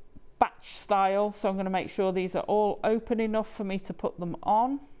batch style, so I'm going to make sure these are all open enough for me to put them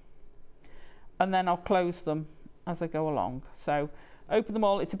on, and then I'll close them as I go along. So open them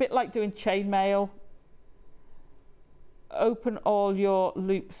all. It's a bit like doing chainmail. Open all your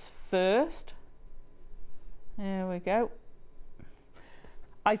loops first. There we go.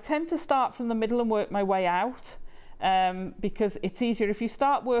 I tend to start from the middle and work my way out because it's easier. If you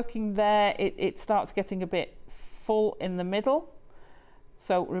start working there, it starts getting a bit full in the middle.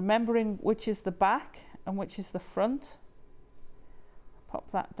 So remembering which is the back and which is the front.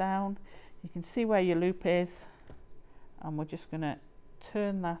 Pop that down. You can see where your loop is, and we're just going to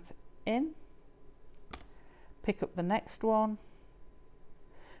turn that in. Pick up the next one.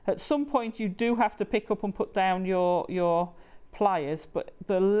 At some point you do have to pick up and put down your pliers, but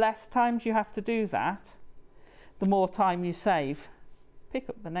the less times you have to do that, the more time you save. Pick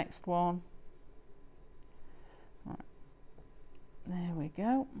up the next one. Right. There we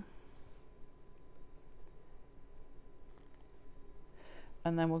go.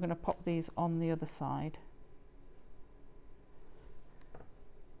 And then we're going to pop these on the other side.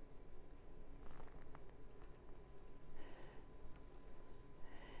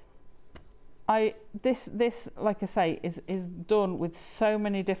 This like I say is done with so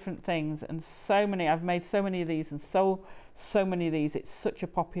many different things, and so many. I've made so many of these and so many of these. It's such a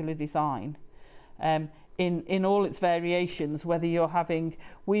popular design in all its variations. Whether you're having,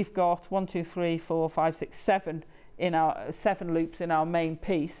 we've got 1, 2, 3, 4, 5, 6, 7 in our 7 loops in our main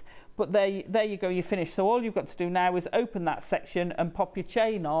piece. But there you go. You're finished. So all you've got to do now is open that section and pop your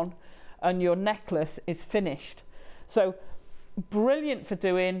chain on, and your necklace is finished. So brilliant for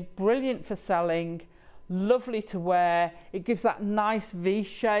doing, brilliant for selling, lovely to wear. It gives that nice V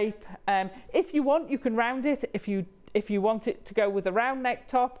shape. If you want, you can round it. If you want it to go with a round neck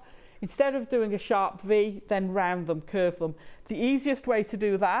top, instead of doing a sharp V, then round them, curve them. The easiest way to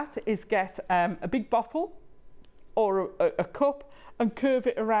do that is get a big bottle or a cup and curve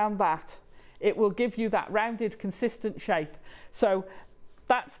it around that. It will give you that rounded, consistent shape. So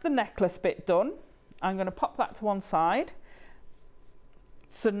that's the necklace bit done. I'm going to pop that to one side.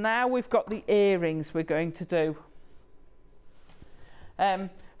 So now we've got the earrings we're going to do.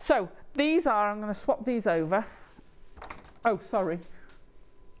 So these are, I'm going to swap these over. Oh, sorry.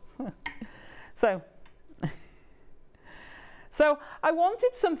 So I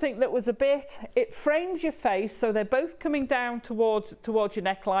wanted something that was a bit, it frames your face, so they're both coming down towards your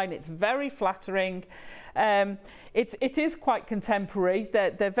neckline. It's very flattering. It is quite contemporary.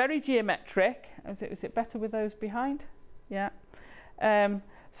 They're very geometric. Is it better with those behind? Yeah.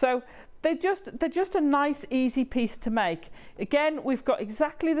 So they're just a nice, easy piece to make. Again, we've got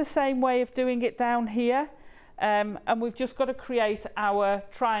exactly the same way of doing it down here, and we've just got to create our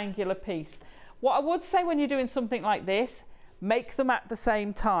triangular piece. What I would say when you're doing something like this, make them at the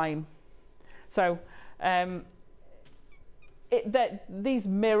same time. So these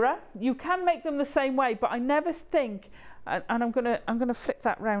mirror. You can make them the same way, but I never think, and I'm gonna flip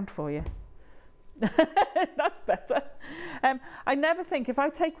that round for you. That's better. I never think, if I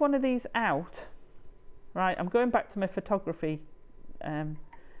take one of these out, right, I'm going back to my photography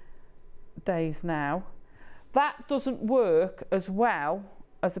days now, that doesn't work as well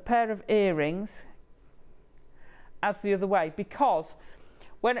as a pair of earrings as the other way, because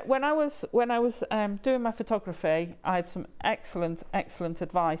When I was doing my photography, I had some excellent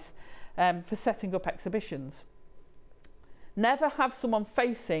advice for setting up exhibitions. Never have someone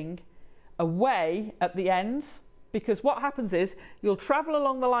facing away at the ends, because what happens is you'll travel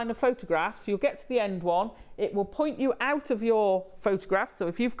along the line of photographs, you'll get to the end one, it will point you out of your photograph, so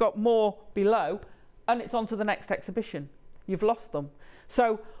if you've got more below, and it's on to the next exhibition. You've lost them.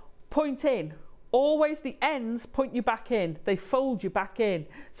 So point in. Always the ends point you back in. They fold you back in.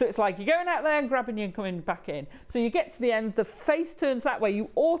 So it's like you're going out there and grabbing you and coming back in. So you get to the end, the face turns that way. You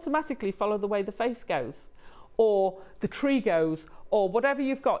automatically follow the way the face goes, or the tree goes, or whatever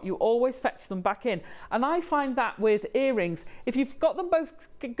you've got, you always fetch them back in. And I find that with earrings, if you've got them both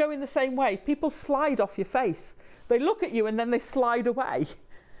going the same way, people slide off your face. They look at you and then they slide away.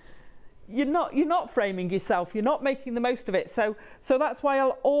 You're not framing yourself, you're not making the most of it. So that's why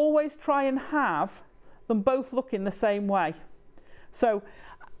I'll always try and have them both looking the same way. So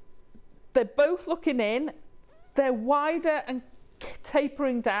they're both looking in, they're wider and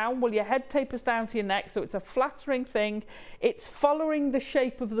tapering down. Well, your head tapers down to your neck, so it's a flattering thing. It's following the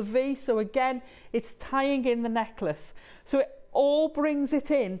shape of the V, so again, it's tying in the necklace. So it all brings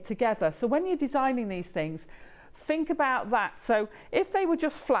it in together. So when you're designing these things, think about that. So if they were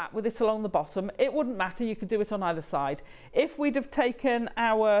just flat with it along the bottom, it wouldn't matter, you could do it on either side. If we'd have taken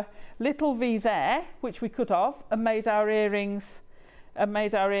our little V there, which we could have, and made our earrings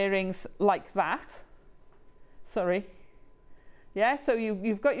like that, sorry, yeah, so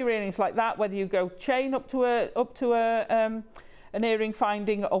you've got your earrings like that, whether you go chain up to an earring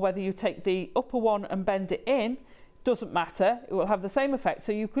finding, or whether you take the upper one and bend it in, doesn't matter, it will have the same effect.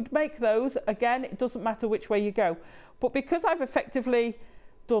 So you could make those, again, it doesn't matter which way you go. But because I've effectively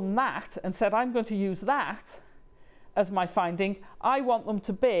done that and said I'm going to use that as my finding, I want them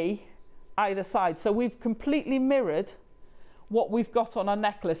to be either side. So we've completely mirrored what we've got on our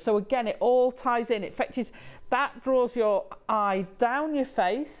necklace. So again, it all ties in, it fetches, that draws your eye down your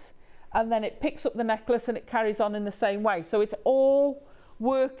face, and then it picks up the necklace and it carries on in the same way. So it's all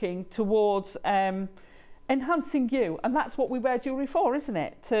working towards enhancing you, and that's what we wear jewellery for, isn't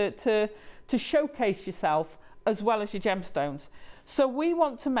it? To showcase yourself as well as your gemstones. So we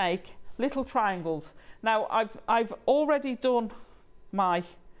want to make little triangles. Now I've already done my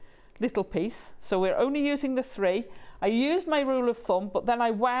little piece, so we're only using the 3. I used my rule of thumb, but then I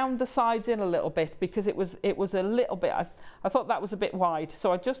wound the sides in a little bit because it was a little bit, I thought that was a bit wide,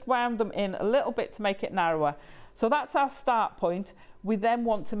 so I just wound them in a little bit to make it narrower. So that's our start point. We then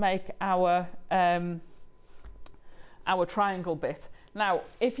want to make our triangle bit. Now,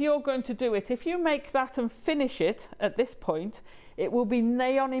 if you're going to do it, if you make that and finish it at this point, it will be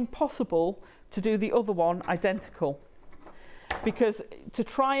neon impossible to do the other one identical, because to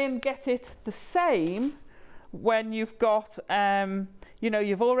try and get it the same when you've got you know,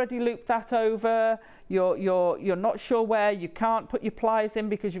 you've already looped that over, you're not sure where, you can't put your pliers in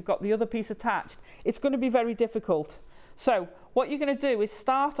because you've got the other piece attached, it's going to be very difficult. So what you're going to do is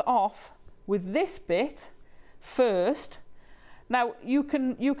start off with this bit first. Now you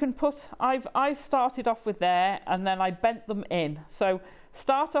can put, I've started off with there and then I bent them in. So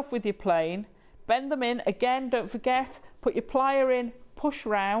start off with your plain, bend them in, again don't forget, put your plier in, push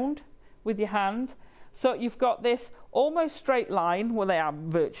round with your hand, so you've got this almost straight line, well they are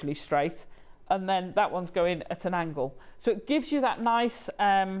virtually straight, and then that one's going at an angle. So it gives you that nice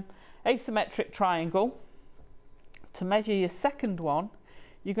asymmetric triangle. To measure your second one,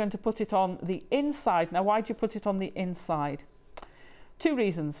 you're going to put it on the inside. Now, why do you put it on the inside? 2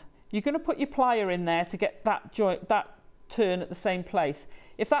 reasons. You're going to put your plier in there to get that joint, that turn at the same place.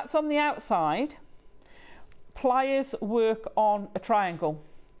 If that's on the outside, pliers work on a triangle.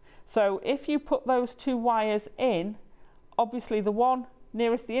 So if you put those 2 wires in, obviously the one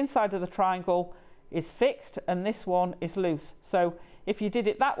nearest the inside of the triangle is fixed and this one is loose. So if you did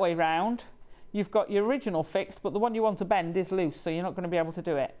it that way round, you've got your original fixed, but the one you want to bend is loose, so you're not going to be able to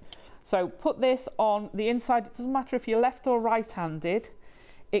do it. So put this on the inside. It doesn't matter if you're left or right-handed.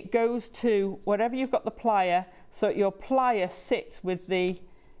 It goes to wherever you've got the plier, so your plier sits with the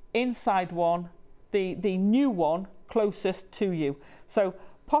inside one, the new one closest to you. So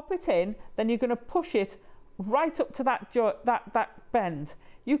pop it in, then you're going to push it right up to that bend.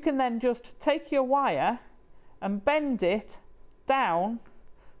 You can then just take your wire and bend it down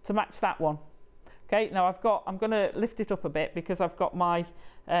to match that one. Okay, now I'm going to lift it up a bit because I've got my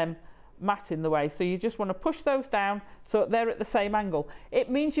mat in the way. So you just want to push those down so they're at the same angle. It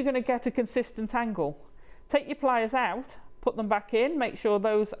means you're going to get a consistent angle. Take your pliers out, put them back in, make sure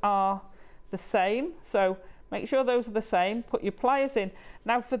those are the same. So make sure those are the same, put your pliers in.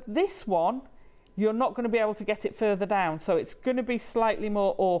 Now for this one, you're not going to be able to get it further down, so it's going to be slightly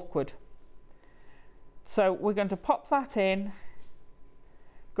more awkward. So we're going to pop that in,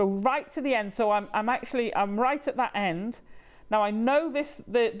 go right to the end. So I'm right at that end. Now I know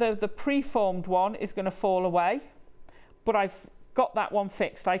the preformed one is going to fall away, but I've got that one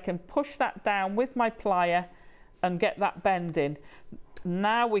fixed. I can push that down with my plier and get that bend in.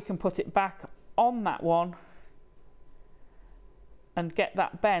 Now we can put it back on that one and get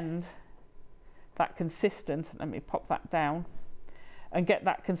that bend, that consistent. Let me pop that down and get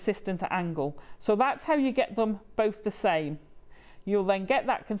that consistent angle. So that's how you get them both the same. You'll then get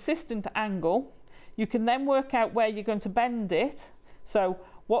that consistent angle. You can then work out where you're going to bend it. So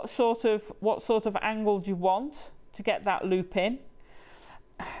what sort of angle do you want to get that loop in?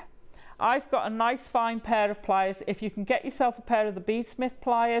 I've got a nice fine pair of pliers. If you can get yourself a pair of the Beadsmith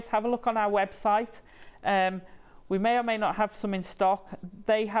pliers, have a look on our website. We may or may not have some in stock.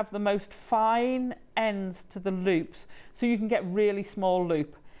 They have the most fine ends to the loops, so you can get really small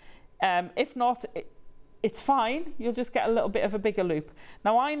loop. If not, it's fine. You'll just get a little bit of a bigger loop.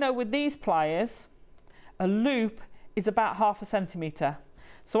 Now I know with these pliers, a loop is about 1/2 centimetre.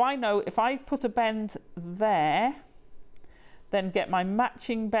 So I know if I put a bend there, then get my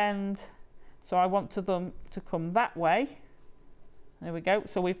matching bend. So I want them to come that way. There we go.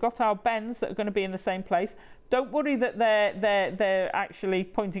 So we've got our bends that are going to be in the same place. Don't worry that they're actually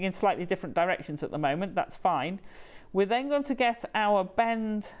pointing in slightly different directions at the moment. That's fine. We're then going to get our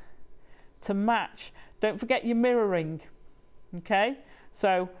bend to match. Don't forget your mirroring. Okay.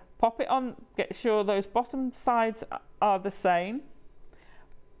 So pop it on. Get sure those bottom sides are the same.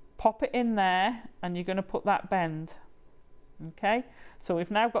 Pop it in there, and you're going to put that bend. Okay. So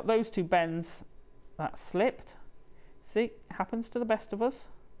we've now got those two bends that slipped. See, it happens to the best of us.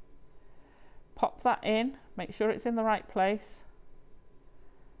 Pop that in, make sure it's in the right place.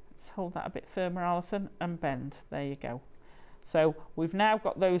 Let's hold that a bit firmer, Alison, and bend. There you go. So we've now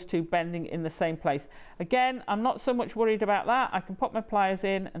got those two bending in the same place. Again, I'm not so much worried about that. I can pop my pliers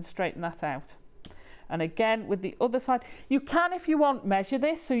in and straighten that out. And again, with the other side, you can, if you want, measure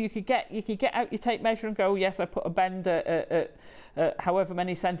this. So you could get out your tape measure and go, yes, I put a bend at however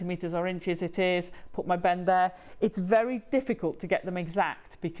many centimetres or inches it is, put my bend there. It's very difficult to get them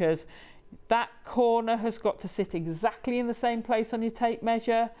exact because that corner has got to sit exactly in the same place on your tape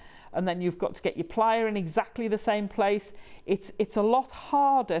measure, and then you've got to get your plier in exactly the same place. It's a lot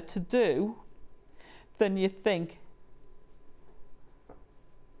harder to do than you think.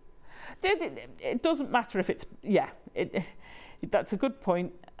 It doesn't matter if it's, that's a good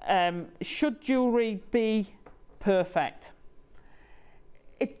point. Should jewellery be perfect?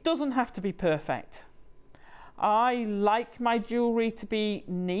 It doesn't have to be perfect. I like my jewellery to be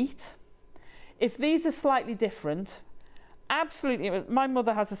neat. If these are slightly different, absolutely. My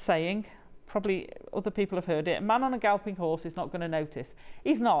mother has a saying, probably other people have heard it, a man on a galloping horse is not going to notice.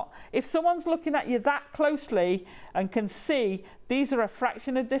 He's not. If someone's looking at you that closely and can see these are a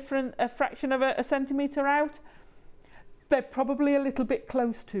fraction of a centimetre out, they're probably a little bit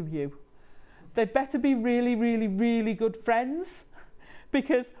close to you. They'd better be really, really, really good friends,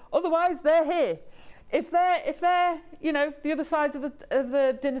 because otherwise they're here. If they're the other side of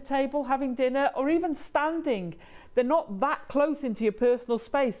the dinner table having dinner, or even standing, they're not that close into your personal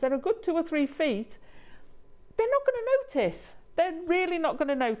space. They're a good 2 or 3 feet. They're not going to notice. They're really not going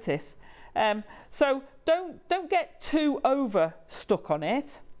to notice. So don't get too over stuck on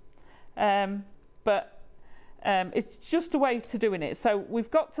it. But it's just a way to doing it. So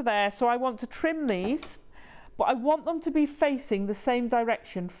we've got to there. So I want to trim these, but I want them to be facing the same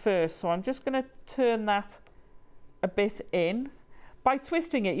direction first. So I'm just going to turn that a bit in by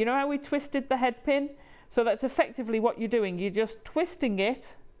twisting it. You know how we twisted the head pin? So that's effectively what you're doing. You're just twisting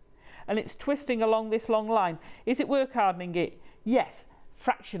it, and it's twisting along this long line. Is it work hardening it? Yes,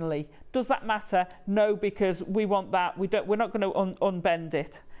 fractionally. Does that matter? No, because we want that. We're not going to unbend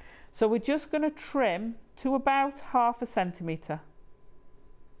it. So we're just going to trim to about 1/2 centimetre.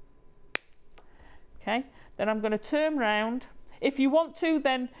 Okay, then I'm going to turn round. If you want to,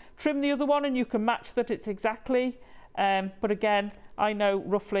 then trim the other one and you can match that it's exactly. But again, I know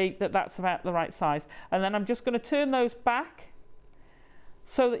roughly that that's about the right size. And then I'm just going to turn those back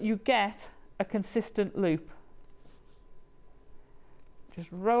so that you get a consistent loop. Just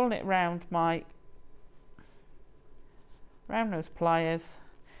rolling it round those pliers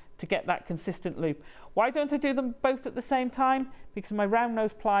to get that consistent loop. Why don't I do them both at the same time? Because my round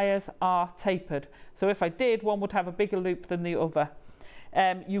nose pliers are tapered. So if I did, one would have a bigger loop than the other.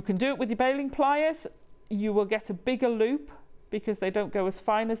 You can do it with your baling pliers. You will get a bigger loop because they don't go as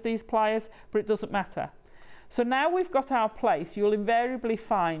fine as these pliers, but it doesn't matter. So now we've got our place. You'll invariably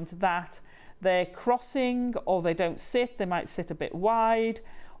find that they're crossing, or they don't sit, they might sit a bit wide,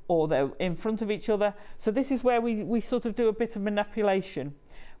 or they're in front of each other. So this is where we sort of do a bit of manipulation.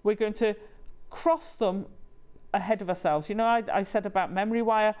 We're going to cross them ahead of ourselves. You know, I said about memory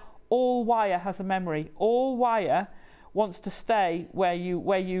wire. All wire has a memory. All wire wants to stay where it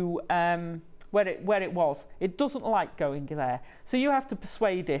was. It doesn't like going there. So you have to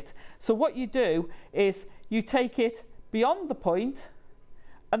persuade it. So what you do is you take it beyond the point,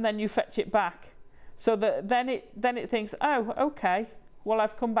 and then you fetch it back. So that then it thinks, oh, okay, well,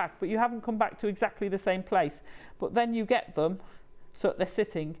 I've come back, but you haven't come back to exactly the same place. But then you get them so that they're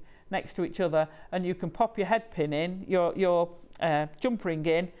sitting next to each other, and you can pop your head pin in, your jump ring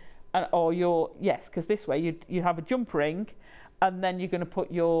in, or your, yes, because this way you have a jump ring, and then you're going to put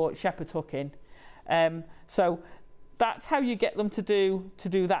your shepherd hook in. So that's how you get them to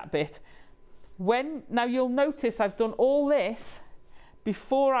do that bit. Now you'll notice I've done all this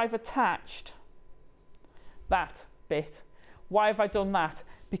before I've attached that bit. Why have I done that?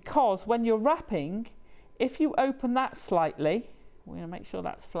 Because when you're wrapping, if you open that slightly, we're going to make sure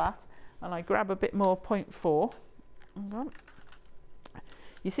that's flat, and I grab a bit more 0.4. Hang on.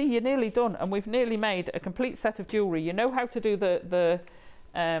 You see, you're nearly done, and we've nearly made a complete set of jewellery. You know how to do the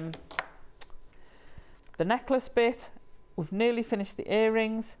necklace bit. We've nearly finished the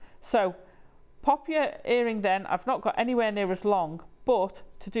earrings. So pop your earring then. I've not got anywhere near as long, but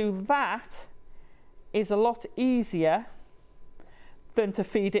to do that is a lot easier than to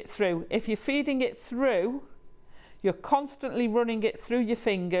feed it through. If you're feeding it through, you're constantly running it through your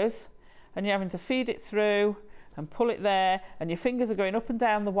fingers, and you're having to feed it through and pull it there, and your fingers are going up and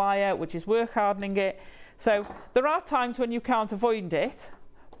down the wire, which is work hardening it. So there are times when you can't avoid it,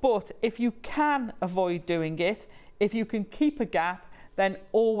 but if you can avoid doing it, if you can keep a gap, then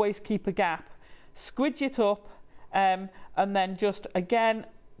always keep a gap. Squidge it up, and then just again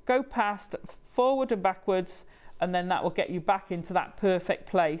go past, forward and backwards, and then that will get you back into that perfect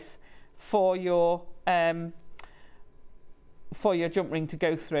place for your jump ring to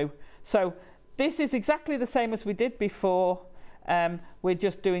go through. So this is exactly the same as we did before. We're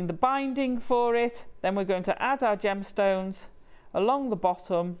just doing the binding for it, then we're going to add our gemstones along the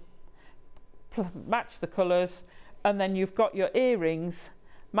bottom, match the colours, and then you've got your earrings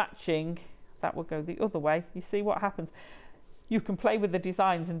matching. That will go the other way. You see what happens? You can play with the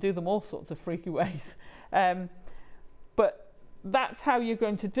designs and do them all sorts of freaky ways. But that's how you're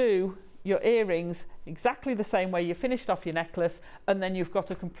going to do your earrings, exactly the same way you finished off your necklace, and then you've got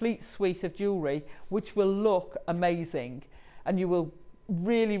a complete suite of jewellery which will look amazing, and you will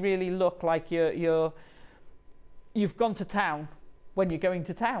really, really look like you've gone to town when you're going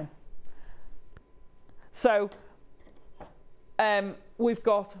to town. So we've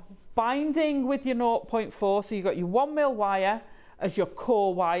got binding with your 0.4, so you've got your 1mm wire as your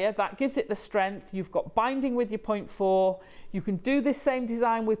core wire, that gives it the strength. You've got binding with your 0.4. You can do this same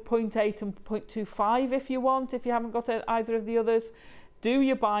design with 0.8 and 0.25 if you want, if you haven't got either of the others. Do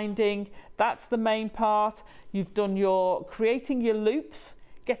your binding, that's the main part. You've done your creating your loops,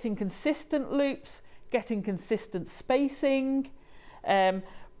 getting consistent loops, getting consistent spacing.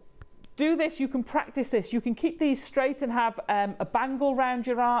 Do this, you can practice this. You can keep these straight and have a bangle round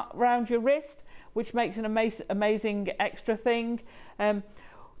your wrist, which makes an amazing extra thing.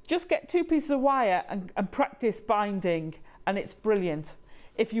 Just get 2 pieces of wire and practice binding, and it's brilliant.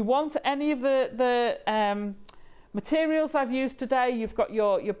 If you want any of the materials I've used today, you've got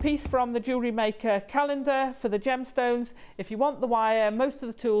your piece from the Jewellery Maker calendar for the gemstones. If you want the wire, most of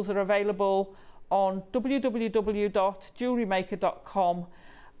the tools are available on www.jewellerymaker.com.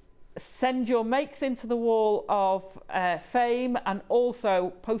 Send your makes into the wall of fame, and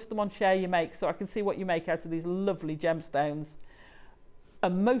also post them on Share Your Makes so I can see what you make out of these lovely gemstones.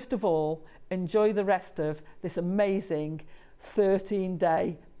 And most of all, enjoy the rest of this amazing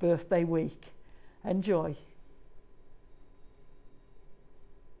 13-day birthday week. Enjoy.